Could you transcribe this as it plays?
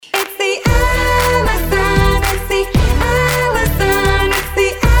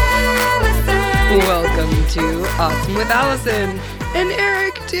Allison and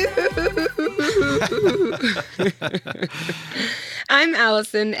Eric too. I'm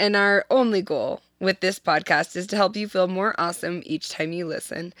Allison, and our only goal with this podcast is to help you feel more awesome each time you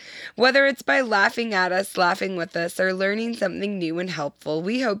listen. Whether it's by laughing at us, laughing with us, or learning something new and helpful,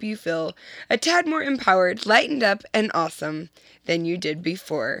 we hope you feel a tad more empowered, lightened up, and awesome than you did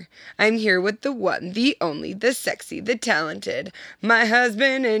before. I'm here with the one, the only, the sexy, the talented, my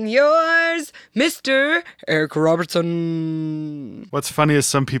husband and yours, Mr. Eric Robertson. What's funny is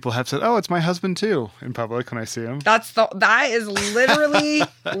some people have said, "Oh, it's my husband too," in public when I see him. That is literally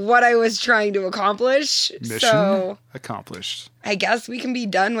what I was trying to accomplish. Mission so accomplished. I guess we can be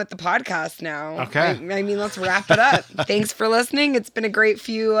done with the podcast now. Okay. I mean, let's wrap it up. Thanks for listening. It's been a great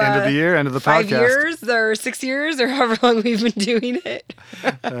few... end of the year, end of the 5 podcast. 5 years or 6 years or however long we've been doing it.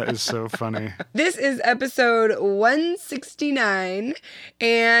 That is so funny. This is episode 169,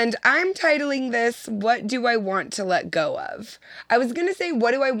 and I'm titling this, What Do I Want to Let Go Of? I was going to say,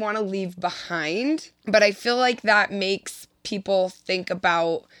 what do I want to leave behind? But I feel like that makes people think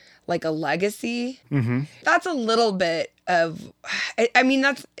about like a legacy. Mm-hmm. That's a little bit of, I mean,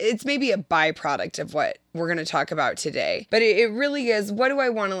 it's maybe a byproduct of what we're going to talk about today. But it really is, what do I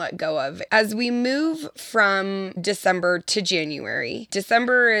want to let go of? As we move from December to January,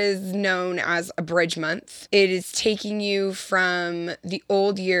 December is known as a bridge month. It is taking you from the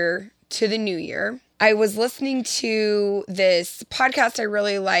old year to the new year. I was listening to this podcast I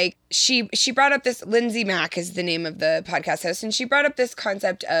really like. She brought up this, Lindsay Mack is the name of the podcast host, and she brought up this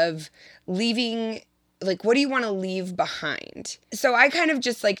concept of leaving, like, what do you want to leave behind? So I kind of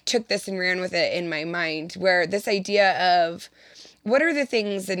just like took this and ran with it in my mind, where this idea of what are the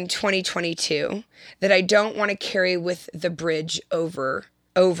things in 2022 that I don't want to carry with the bridge over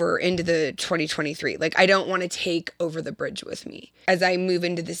into the 2023. Like, I don't want to take over the bridge with me as I move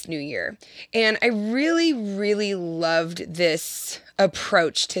into this new year. And I really, really loved this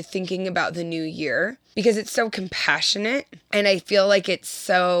approach to thinking about the new year because it's so compassionate. And I feel like it's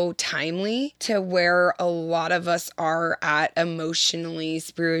so timely to where a lot of us are at emotionally,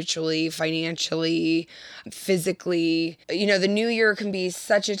 spiritually, financially, physically. You know, the new year can be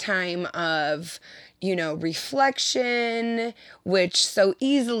such a time of, you know, reflection, which so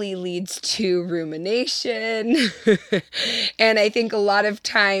easily leads to rumination. And I think a lot of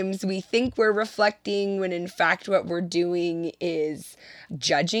times we think we're reflecting when in fact what we're doing is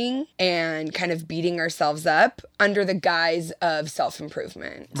judging and kind of beating ourselves up under the guise of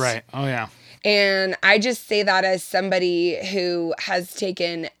self-improvement. Right. Oh, yeah. And I just say that as somebody who has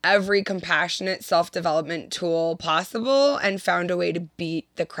taken every compassionate self-development tool possible and found a way to beat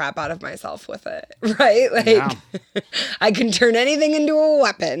the crap out of myself with it, right? Like, yeah. I can turn anything into a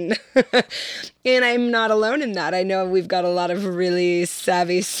weapon. And I'm not alone in that. I know we've got a lot of really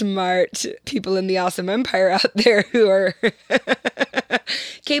savvy, smart people in the awesome empire out there who are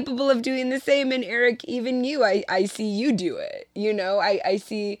capable of doing the same. And Eric, even you, I see you do it. You know, I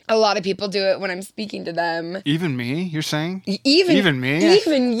see a lot of people do it when I'm speaking to them. Even me, you're saying? Even me?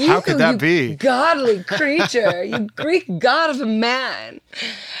 Even you. How could that be? Godly creature, you Greek god of a man.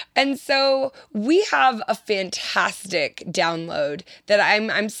 And so we have a fantastic download that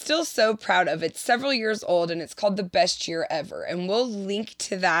I'm still so proud of. It's several years old and it's called The Best Year Ever. And we'll link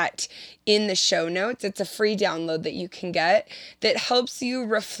to that in the show notes. It's a free download that you can get that helps you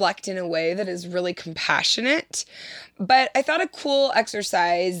reflect in a way that is really compassionate. But I thought a cool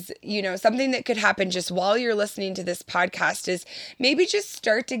exercise, you know, something that could happen just while you're listening to this podcast is maybe just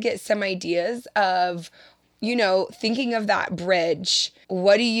start to get some ideas of, you know, thinking of that bridge.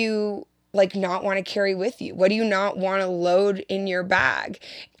 What do you like not want to carry with you? What do you not want to load in your bag?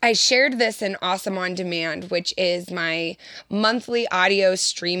 I shared this in Awesome On Demand, which is my monthly audio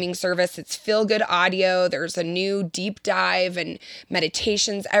streaming service. It's Feel Good Audio. There's a new deep dive and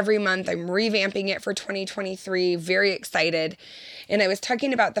meditations every month. I'm revamping it for 2023. Very excited. And I was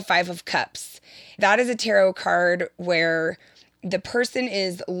talking about the Five of Cups. That is a tarot card where the person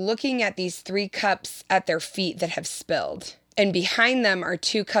is looking at these 3 cups at their feet that have spilled. And behind them are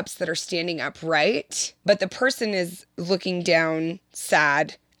 2 cups that are standing upright, but the person is looking down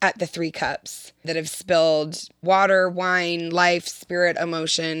sad at the 3 cups that have spilled water, wine, life, spirit,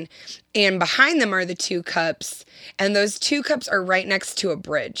 emotion. And behind them are the 2 cups, and those 2 cups are right next to a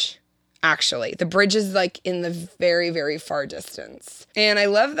bridge. Actually, the bridge is like in the very, very far distance. And I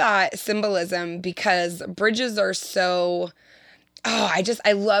love that symbolism because bridges are so, I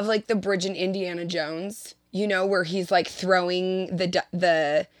love like the bridge in Indiana Jones, you know, where he's like throwing the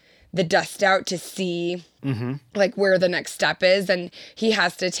dust out to see like where the next step is. And he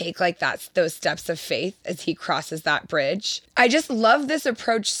has to take like those steps of faith as he crosses that bridge. I just love this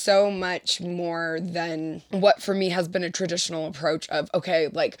approach so much more than what for me has been a traditional approach of, okay,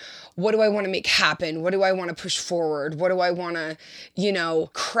 like, what do I want to make happen? What do I want to push forward? What do I want to,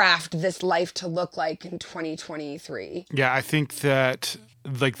 craft this life to look like in 2023? Yeah, I think that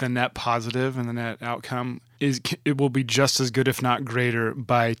like the net positive and the net outcome it will be just as good, if not greater,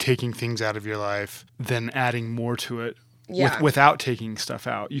 by taking things out of your life than adding more to it. Yeah. Without taking stuff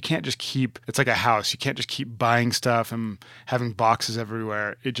out. You can't just it's like a house. You can't just keep buying stuff and having boxes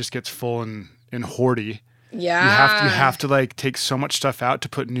everywhere. It just gets full and hoardy. Yeah. You have to like take so much stuff out to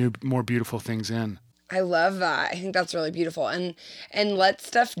put more beautiful things in. I love that. I think that's really beautiful. And let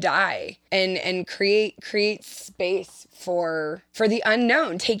stuff die and create space for the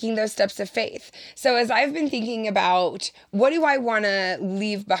unknown, taking those steps of faith. So as I've been thinking about what do I want to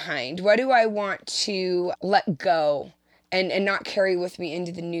leave behind? What do I want to let go and not carry with me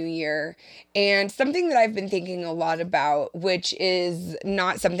into the new year? And something that I've been thinking a lot about, which is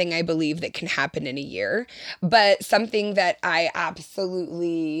not something I believe that can happen in a year, but something that I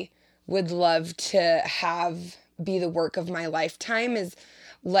absolutely would love to have be the work of my lifetime, is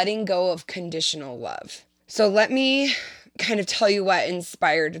letting go of conditional love. So let me kind of tell you what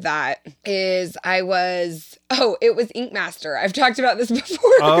inspired that. It was Ink Master. I've talked about this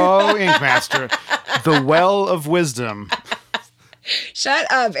before. Oh, Ink Master. The well of wisdom.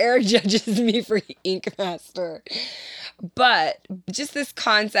 Shut up. Eric judges me for Ink Master. But just this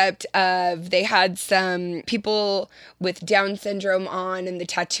concept of, they had some people with Down syndrome on, and the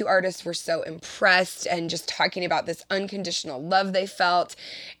tattoo artists were so impressed and just talking about this unconditional love they felt.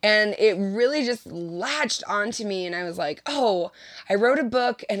 And it really just latched onto me. And I was like, oh, I wrote a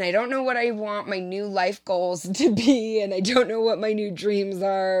book and I don't know what I want my new life goals to be. And I don't know what my new dreams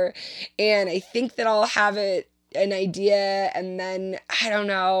are. And I think that I'll have an idea, and then I don't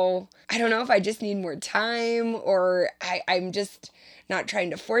know if I just need more time, or I'm just not trying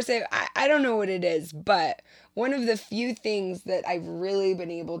to force it. I don't know what it is, but one of the few things that I've really been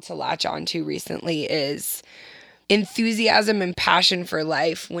able to latch onto recently is enthusiasm and passion for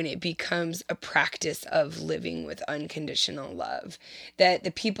life when it becomes a practice of living with unconditional love. That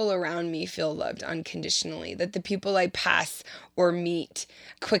the people around me feel loved unconditionally, that the people I pass or meet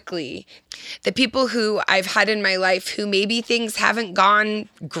quickly, the people who I've had in my life who maybe things haven't gone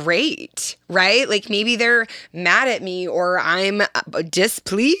great, right? Like maybe they're mad at me, or I'm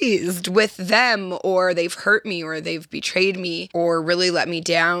displeased with them, or they've hurt me, or they've betrayed me, or really let me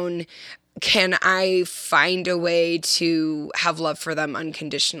down. Can I find a way to have love for them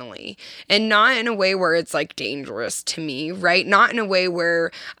unconditionally? And not in a way where it's like dangerous to me, right? Not in a way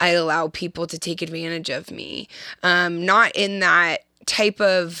where I allow people to take advantage of me. Not in that type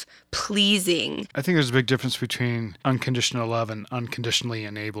of pleasing. I think there's a big difference between unconditional love and unconditionally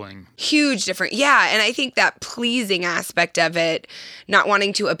enabling. Huge difference. Yeah. And I think that pleasing aspect of it, not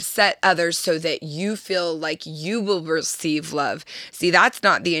wanting to upset others so that you feel like you will receive love. See, that's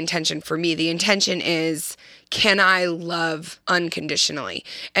not the intention for me. The intention is, can I love unconditionally?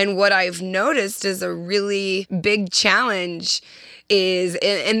 And what I've noticed is a really big challenge is,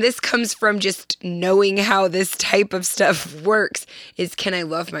 and this comes from just knowing how this type of stuff works, is can I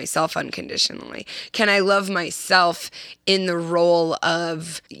love myself unconditionally? Can I love myself in the role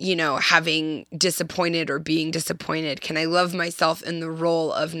of, having disappointed or being disappointed? Can I love myself in the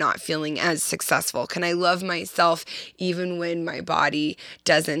role of not feeling as successful? Can I love myself even when my body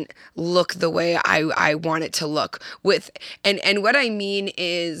doesn't look the way I want it to look? And what I mean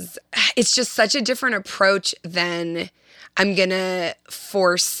is, it's just such a different approach than I'm going to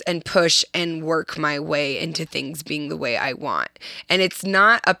force and push and work my way into things being the way I want. And it's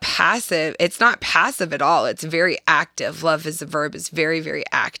not passive at all. It's very active. Love as a verb is very, very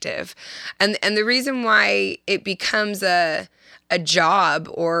active. And the reason why it becomes a job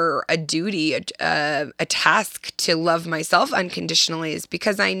or a duty, a task to love myself unconditionally is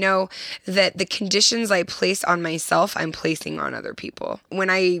because I know that the conditions I place on myself, I'm placing on other people. When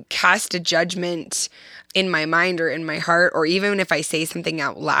I cast a judgment in my mind or in my heart, or even if I say something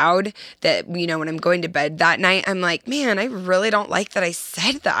out loud that, when I'm going to bed that night, I'm like, man, I really don't like that I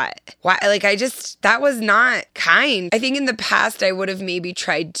said that. Why? Like, that was not kind. I think in the past I would have maybe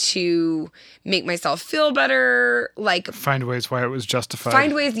tried to make myself feel better, like find ways why why it was justified.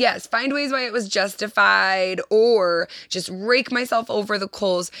 Find ways why it was justified, or just rake myself over the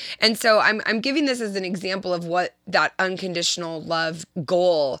coals. And so I'm giving this as an example of what that unconditional love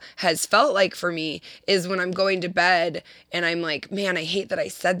goal has felt like for me, is when I'm going to bed and I'm like, man, I hate that I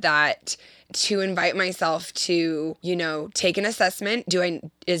said that, to invite myself to, take an assessment.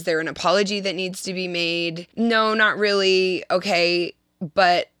 Is there an apology that needs to be made? No, not really. Okay.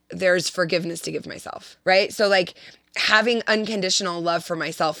 But there's forgiveness to give myself, right? So like having unconditional love for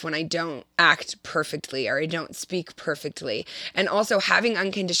myself when I don't act perfectly or I don't speak perfectly. And also having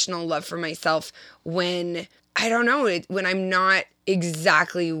unconditional love for myself when, I don't know, when I'm not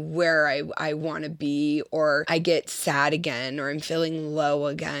exactly where I want to be, or I get sad again, or I'm feeling low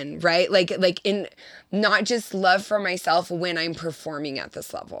again, right? Like in not just love for myself when I'm performing at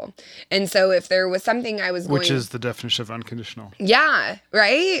this level. And so if there was something I was going... Which is the definition of unconditional. Yeah,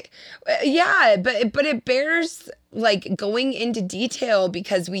 right? Yeah, but it bears like going into detail,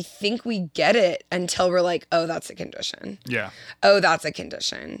 because we think we get it until we're like, oh, that's a condition. Yeah. Oh, that's a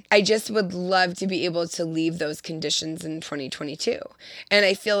condition. I just would love to be able to leave those conditions in 2022. And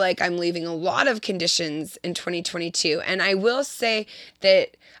I feel like I'm leaving a lot of conditions in 2022. And I will say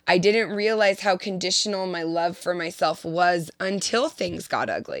that I didn't realize how conditional my love for myself was until things got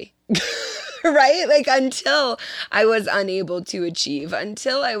ugly. Right? Like until I was unable to achieve,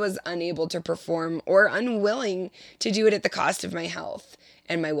 until I was unable to perform, or unwilling to do it at the cost of my health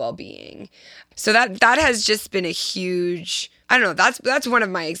and my well-being. So that has just been a huge, I don't know, that's one of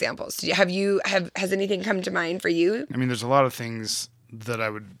my examples. Has anything come to mind for you? I mean, there's a lot of things that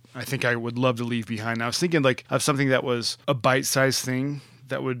I think I would love to leave behind. I was thinking like of something that was a bite-sized thing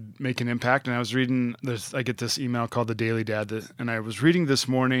that would make an impact. And I was reading I get this email called The Daily Dad, and I was reading this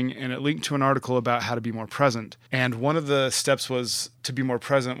morning, and it linked to an article about how to be more present. And one of the steps was to be more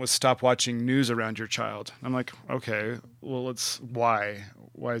present was stop watching news around your child. I'm like, okay, well, why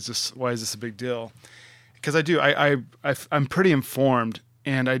is this a big deal? Because I'm pretty informed,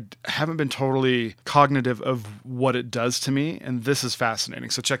 and I haven't been totally cognitive of what it does to me, and this is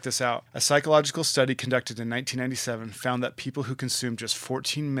fascinating. So check this out. A psychological study conducted in 1997 found that people who consumed just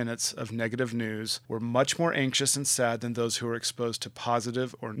 14 minutes of negative news were much more anxious and sad than those who were exposed to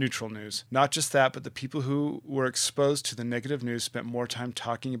positive or neutral news. Not just that, but the people who were exposed to the negative news spent more time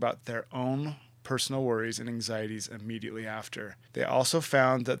talking about their own personal worries and anxieties immediately after. They also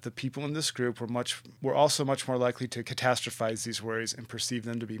found that the people in this group were also much more likely to catastrophize these worries and perceive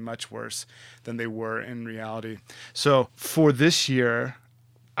them to be much worse than they were in reality. So for this year,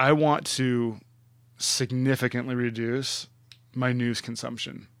 I want to significantly reduce my news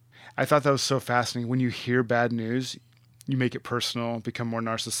consumption. I thought that was so fascinating. When you hear bad news, you make it personal, become more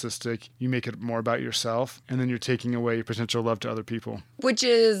narcissistic, you make it more about yourself, and then you're taking away your potential love to other people. Which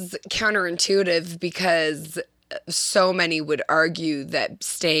is counterintuitive, because so many would argue that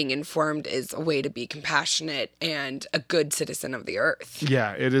staying informed is a way to be compassionate and a good citizen of the earth.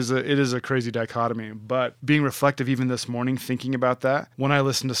 Yeah, it is a crazy dichotomy. But being reflective even this morning, thinking about that, when I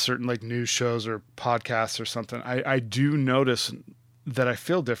listen to certain like news shows or podcasts or something, I do notice that I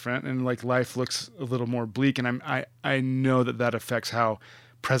feel different, and like life looks a little more bleak, and I know that affects how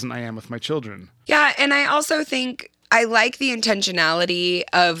present I am with my children. Yeah, and I also think I like the intentionality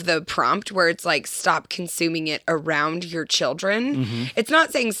of the prompt where it's like, stop consuming it around your children. Mm-hmm. It's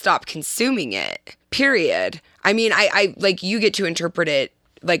not saying stop consuming it, period. I mean, I like, you get to interpret it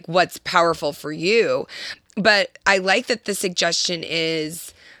like what's powerful for you, but I like that the suggestion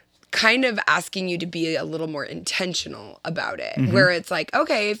is kind of asking you to be a little more intentional about it, mm-hmm. where it's like,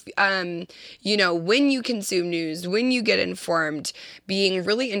 okay, if, when you consume news, when you get informed, being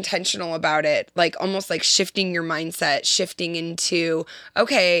really intentional about it, like almost like shifting your mindset, shifting into,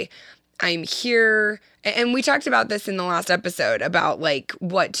 okay, I'm here. And we talked about this in the last episode about like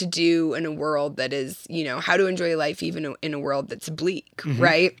what to do in a world that is, how to enjoy life even in a world that's bleak, mm-hmm.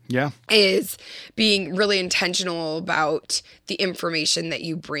 right? Yeah. Is being really intentional about the information that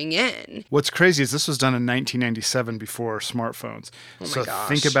you bring in. What's crazy is this was done in 1997 before smartphones. Oh my so gosh.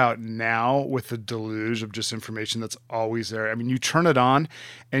 Think about now with the deluge of just information that's always there. I mean, you turn it on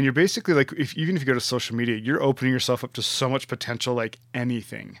and you're basically like, even if you go to social media, you're opening yourself up to so much potential, like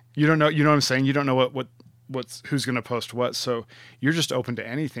anything. You don't know, you know what I'm saying? You don't know who's going to post what, so you're just open to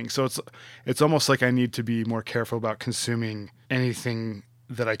anything. So it's almost like I need to be more careful about consuming anything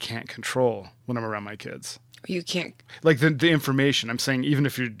that I can't control when I'm around my kids. You can't, like the information. I'm saying even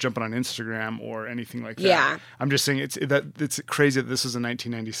if you're jumping on Instagram or anything like that. Yeah. I'm just saying it's crazy that this is in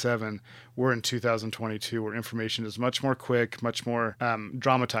 1997. We're in 2022, where information is much more quick, much more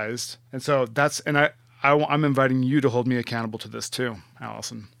dramatized, and so I'm inviting you to hold me accountable to this too.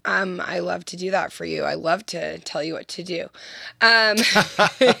 Allison. I love to do that for you. I love to tell you what to do.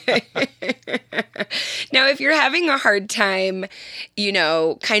 Now, if you're having a hard time,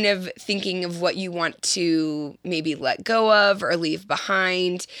 kind of thinking of what you want to maybe let go of or leave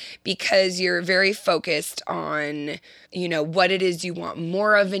behind because you're very focused on, what it is you want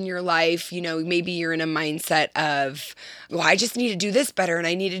more of in your life, maybe you're in a mindset of, well, I just need to do this better and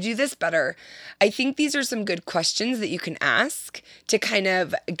I need to do this better. I think these are some good questions that you can ask to kind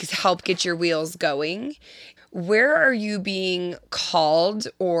of help get your wheels going. Where are you being called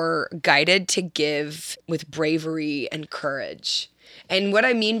or guided to give with bravery and courage? And what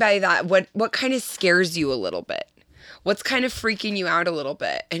I mean by that, what kind of scares you a little bit? What's kind of freaking you out a little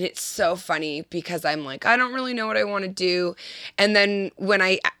bit? And it's so funny because I'm like, I don't really know what I want to do. And then when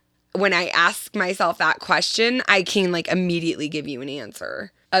I ask myself that question, I can like immediately give you an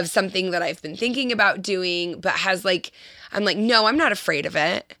answer of something that I've been thinking about doing, but I'm like, no, I'm not afraid of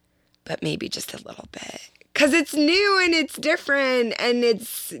it, but maybe just a little bit. Because it's new and it's different and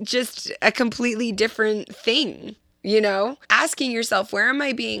it's just a completely different thing, Asking yourself, where am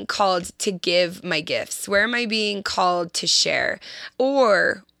I being called to give my gifts? Where am I being called to share?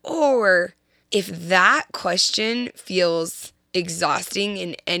 Or if that question feels exhausting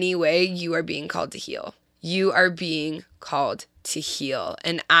in any way, you are being called to heal. You are being called to heal.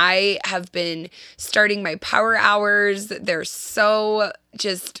 And I have been starting my power hours. They're so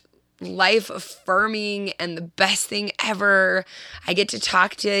just life affirming and the best thing ever. I get to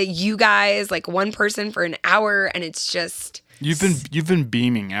talk to you guys, like one person for an hour, and it's just... You've been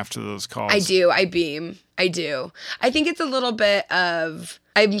beaming after those calls. I do. I beam. I do. I think it's a little bit of...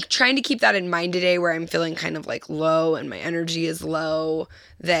 I'm trying to keep that in mind today where I'm feeling kind of like low and my energy is low,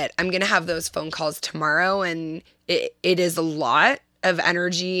 that I'm going to have those phone calls tomorrow and it is a lot of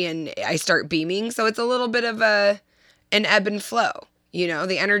energy and I start beaming. So it's a little bit of an ebb and flow.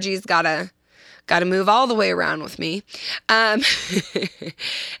 The energy's gotta move all the way around with me. And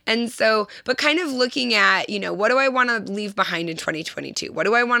so, but kind of looking at, what do I want to leave behind in 2022? What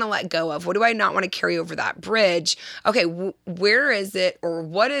do I want to let go of? What do I not want to carry over that bridge? Okay, where is it or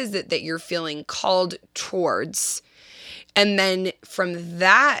what is it that you're feeling called towards? And then from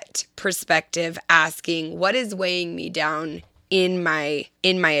that perspective, asking, what is weighing me down in my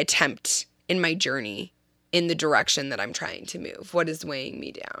attempt, in my journey, in the direction that I'm trying to move? What is weighing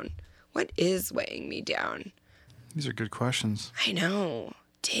me down? What is weighing me down? These are good questions. I know.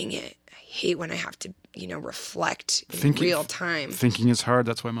 Dang it. I hate when I have to, reflect in real time. Thinking is hard.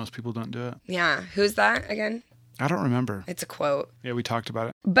 That's why most people don't do it. Yeah. Who's that again? I don't remember. It's a quote. Yeah, we talked about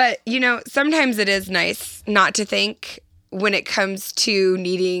it. But, sometimes it is nice not to think when it comes to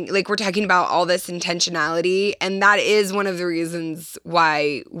needing, like we're talking about all this intentionality. And that is one of the reasons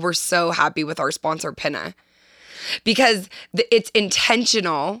why we're so happy with our sponsor, Pinna. Because it's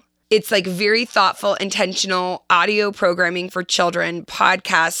intentional. It's like very thoughtful, intentional audio programming for children,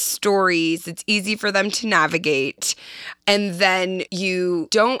 podcasts, stories. It's easy for them to navigate. And then you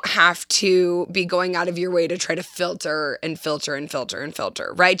don't have to be going out of your way to try to filter,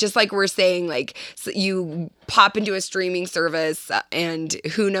 right? Just like we're saying, like so you pop into a streaming service and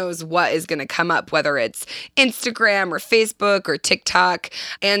who knows what is going to come up, whether it's Instagram or Facebook or TikTok.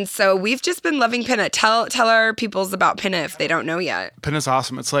 And so we've just been loving Pinna. Tell our peoples about Pinna if they don't know yet. Pinna's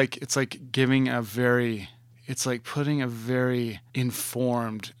awesome. It's like putting a very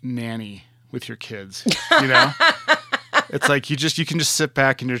informed nanny with your kids, It's like you can just sit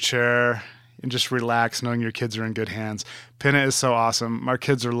back in your chair and just relax knowing your kids are in good hands. Pinna is so awesome. Our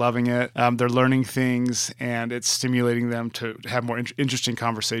kids are loving it. They're learning things and it's stimulating them to have more interesting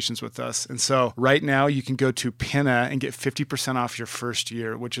conversations with us. And so right now you can go to Pinna and get 50% off your first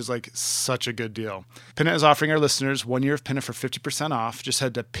year, which is like such a good deal. Pinna is offering our listeners 1 year of Pinna for 50% off. Just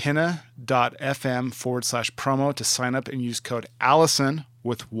head to pinna.fm/promo to sign up and use code Allison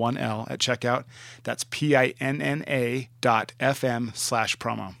with one L at checkout. That's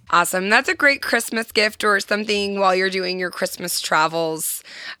PINNA.FM/promo. Awesome. That's a great Christmas gift or something while you're doing your Christmas travels.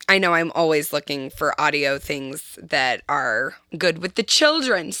 I know I'm always looking for audio things that are good with the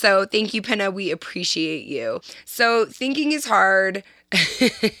children. So thank you, Pinna. We appreciate you. So thinking is hard.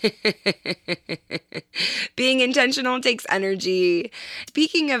 Being intentional takes energy.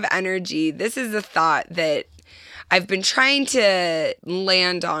 Speaking of energy, this is a thought that I've been trying to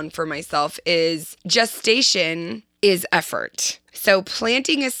land on for myself is gestation is effort. So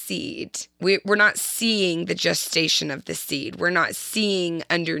planting a seed, we're not seeing the gestation of the seed. We're not seeing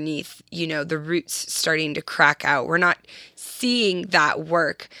underneath, the roots starting to crack out. We're not seeing that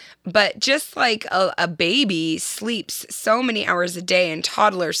work. But just like a baby sleeps so many hours a day and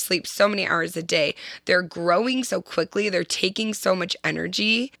toddlers sleep so many hours a day, they're growing so quickly, they're taking so much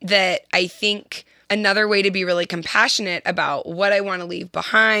energy that I think another way to be really compassionate about what I want to leave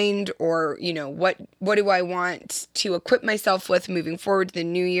behind or, what do I want to equip myself with moving forward to the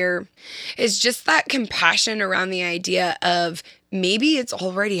new year is just that compassion around the idea of maybe it's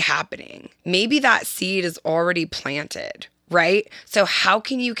already happening. Maybe that seed is already planted, right? So how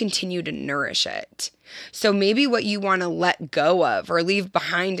can you continue to nourish it? So maybe what you want to let go of or leave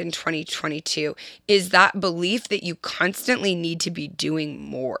behind in 2022 is that belief that you constantly need to be doing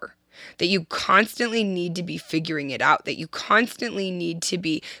more. That you constantly need to be figuring it out, that you constantly need to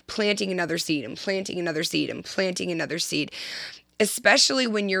be planting another seed and planting another seed and planting another seed, especially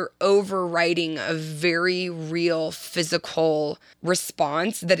when you're overriding a very real physical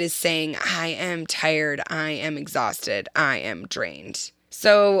response that is saying, I am tired, I am exhausted, I am drained.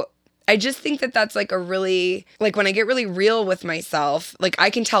 So I just think that that's like a really, like when I get really real with myself, like I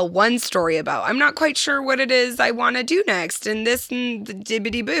can tell one story about, I'm not quite sure what it is I want to do next and this and the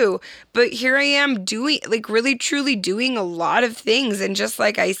dibbity boo, but here I am doing, like really truly doing a lot of things. And just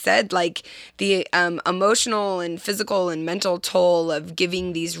like I said, like the emotional and physical and mental toll of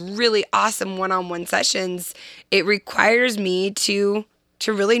giving these really awesome one-on-one sessions, it requires me to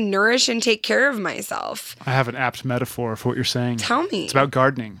really nourish and take care of myself. I have an apt metaphor for what you're saying. Tell me. It's about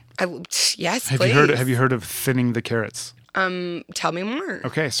gardening. Yes, have please. Have you heard of thinning the carrots? Tell me more.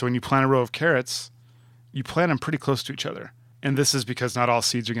 Okay, so when you plant a row of carrots, you plant them pretty close to each other. And this is because not all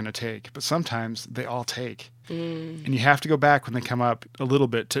seeds are going to take, but sometimes they all take. And you have to go back when they come up a little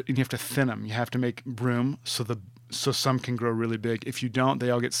bit, and you have to thin them. You have to make room so some can grow really big. If you don't,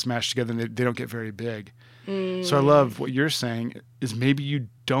 they all get smashed together and they don't get very big. So I love what you're saying is maybe you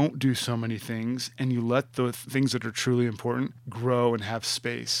don't do so many things and you let the things that are truly important grow and have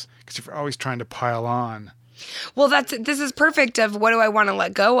space. Because if you're always trying to pile on. Well, this is perfect of what do I want to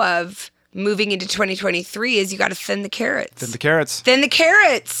let go of moving into 2023 is you got to thin the carrots. Thin the carrots. Thin the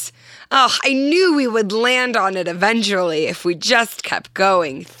carrots. Oh, I knew we would land on it eventually if we just kept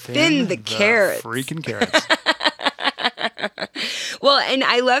going. Thin the carrots. Freaking carrots. Well, and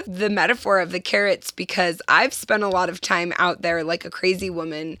I love the metaphor of the carrots because I've spent a lot of time out there like a crazy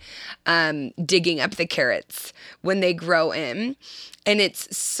woman digging up the carrots when they grow in. And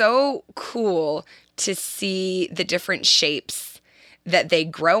it's so cool to see the different shapes that they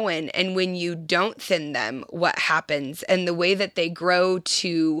grow in. And when you don't thin them, what happens? And the way that they grow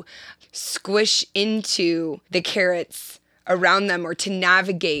to squish into the carrots around them or to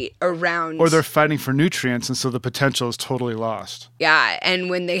navigate around. Or they're fighting for nutrients, and so the potential is totally lost. Yeah, and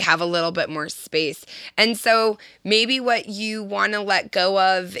when they have a little bit more space. And so maybe what you want to let go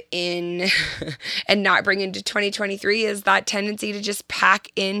of in and not bring into 2023 is that tendency to just pack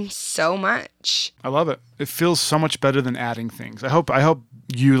in so much. I love it. It feels so much better than adding things. I hope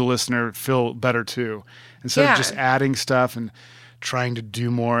you, the listener, feel better too. Instead of just adding stuff and trying to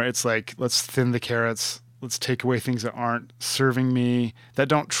do more, it's like, let's thin the carrots. Let's take away things that aren't serving me, that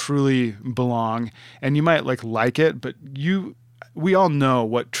don't truly belong. And you might like it, but we all know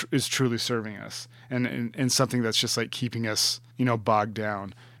what is truly serving us and something that's just like keeping us, bogged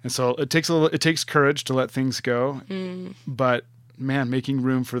down. And so it takes courage to let things go. But man, making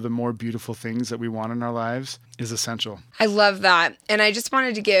room for the more beautiful things that we want in our lives is essential. I love that. And I just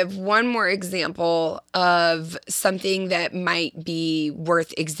wanted to give one more example of something that might be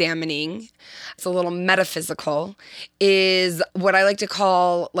worth examining. It's a little metaphysical, is what I like to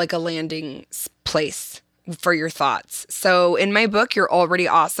call like a landing place for your thoughts. So in my book, You're Already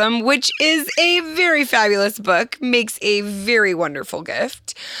Awesome, which is a very fabulous book, makes a very wonderful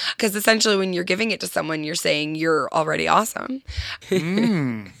gift. Because essentially when you're giving it to someone, you're saying you're already awesome.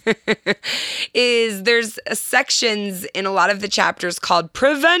 There's sections in a lot of the chapters called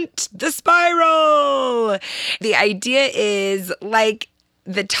Prevent the Spiral. The idea is like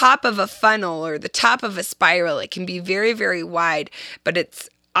the top of a funnel or the top of a spiral. It can be very, very wide, but it's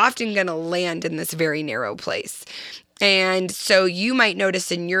often going to land in this very narrow place. And so you might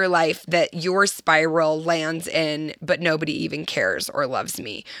notice in your life that your spiral lands in, but nobody even cares or loves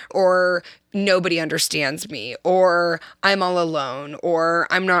me, or nobody understands me, or I'm all alone, or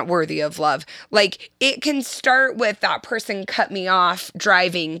I'm not worthy of love. Like, it can start with that person cut me off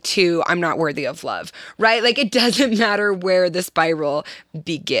driving to I'm not worthy of love, right? Like, it doesn't matter where the spiral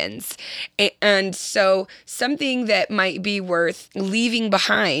begins. And so something that might be worth leaving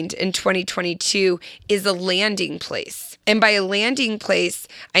behind in 2022 is a landing place. And by a landing place,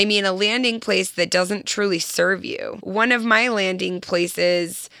 I mean a landing place that doesn't truly serve you. One of my landing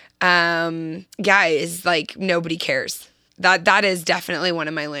places is like nobody cares. That is definitely one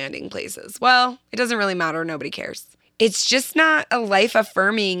of my landing places. Well, it doesn't really matter. Nobody cares. It's just not a life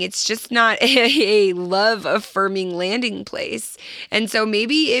affirming. It's just not a love affirming landing place. And so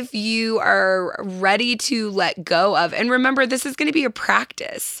maybe if you are ready to let go of, and remember, this is going to be a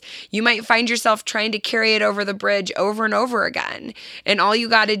practice. You might find yourself trying to carry it over the bridge over and over again. And all you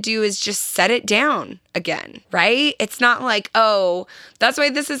got to do is just set it down again, right? It's not like, oh, that's why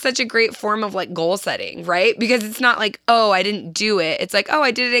this is such a great form of like goal setting, right? Because it's not like, oh, I didn't do it. It's like, oh,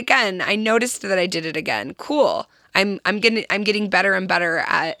 I did it again. I noticed that I did it again. Cool. I'm getting better and better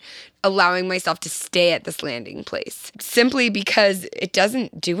at allowing myself to stay at this landing place simply because it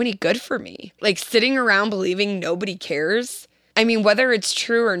doesn't do any good for me. Like, sitting around believing nobody cares. I mean, whether it's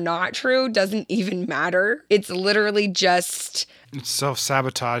true or not true doesn't even matter. It's literally just... It's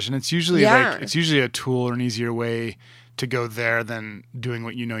self-sabotage, and it's usually a tool or an easier way to go there than doing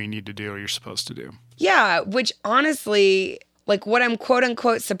what you know you need to do or you're supposed to do. Yeah, which honestly... like what I'm quote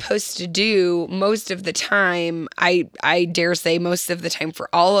unquote supposed to do most of the time, I dare say most of the time for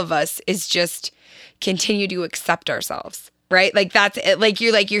all of us, is just continue to accept ourselves, right? Like that's it. Like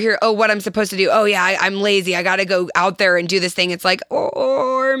you're here, oh, what I'm supposed to do. Oh yeah, I'm lazy. I got to go out there and do this thing. It's like,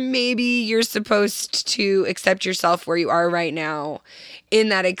 or maybe you're supposed to accept yourself where you are right now. In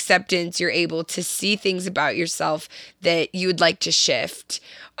that acceptance, you're able to see things about yourself that you would like to shift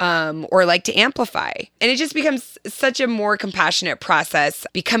or like to amplify. And it just becomes such a more compassionate process,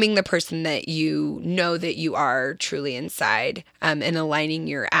 becoming the person that you know that you are truly inside, and aligning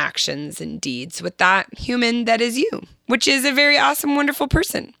your actions and deeds with that human that is you, which is a very awesome, wonderful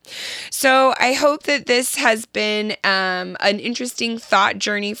person. So I hope that this has been an interesting thought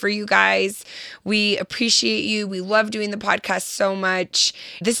journey for you guys. We appreciate you. We love doing the podcast so much.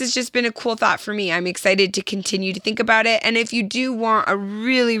 This has just been a cool thought for me. I'm excited to continue to think about it. And if you do want a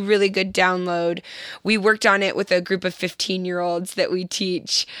really, really good download, we worked on it with a group of 15-year-olds that we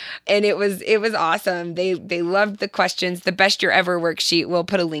teach. And it was awesome. They loved the questions. The Best Year Ever worksheet. We'll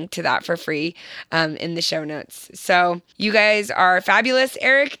put a link to that for free in the show notes. So you guys are fabulous.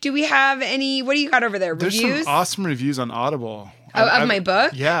 Eric, do we have any, what do you got over there? There's Reviews? some awesome reviews on Audible. Of my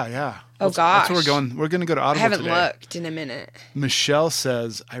book? Yeah. Oh, gosh. That's where we're going. We're going to go to Audible I haven't today. looked in a minute. Michelle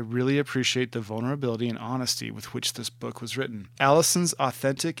says, I really appreciate the vulnerability and honesty with which this book was written. Allison's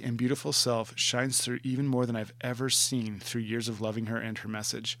authentic and beautiful self shines through even more than I've ever seen through years of loving her and her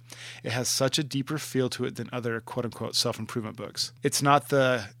message. It has such a deeper feel to it than other quote-unquote self-improvement books. It's not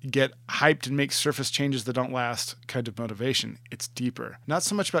the get hyped and make surface changes that don't last kind of motivation. It's deeper. Not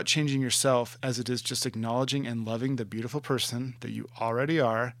so much about changing yourself as it is just acknowledging and loving the beautiful person that you already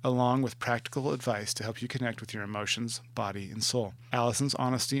are, along with practical advice to help you connect with your emotions, body, and soul. Allison's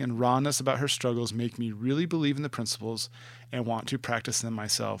honesty and rawness about her struggles make me really believe in the principles and want to practice them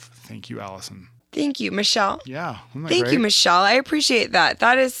myself. Thank you, Allison. Thank you, Michelle. Yeah. Thank you, Michelle. I appreciate that.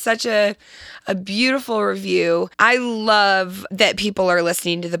 That is such a beautiful review. I love that people are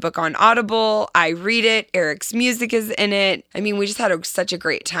listening to the book on Audible. I read it. Eric's music is in it. I mean, we just had such a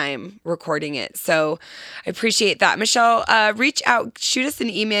great time recording it. So I appreciate that. Michelle, reach out, shoot us an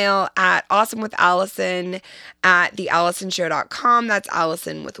email at awesomewithallison@theallisonshow.com. That's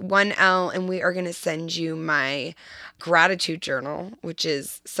Allison with one L. And we are going to send you my gratitude journal, which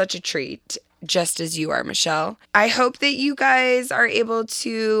is such a treat. Just as you are, Michelle. I hope that you guys are able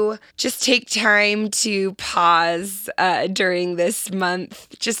to just take time to pause during this month.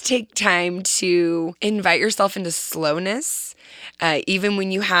 Just take time to invite yourself into slowness. Even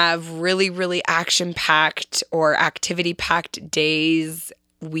when you have really, really action-packed or activity-packed days,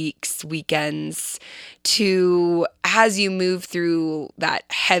 weeks, weekends, to, as you move through that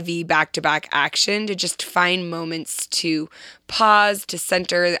heavy back-to-back action, to just find moments to pause, to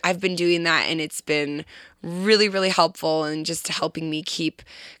center. I've been doing that, and it's been really, really helpful and just helping me keep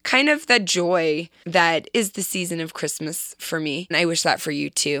kind of the joy that is the season of Christmas for me. And I wish that for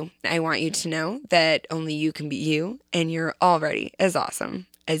you too. I want you to know that only you can be you, and you're already as awesome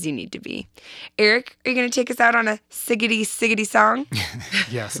as you need to be. Eric, are you going to take us out on a siggity song?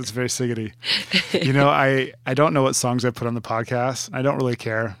 Yes, it's very siggity. You know, I don't know what songs I put on the podcast. I don't really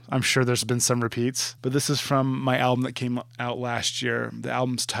care. I'm sure there's been some repeats, but this is from my album that came out last year. The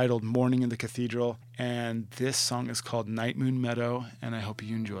album's titled Morning in the Cathedral, and this song is called Night Moon Meadow, and I hope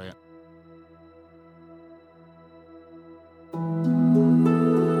you enjoy it.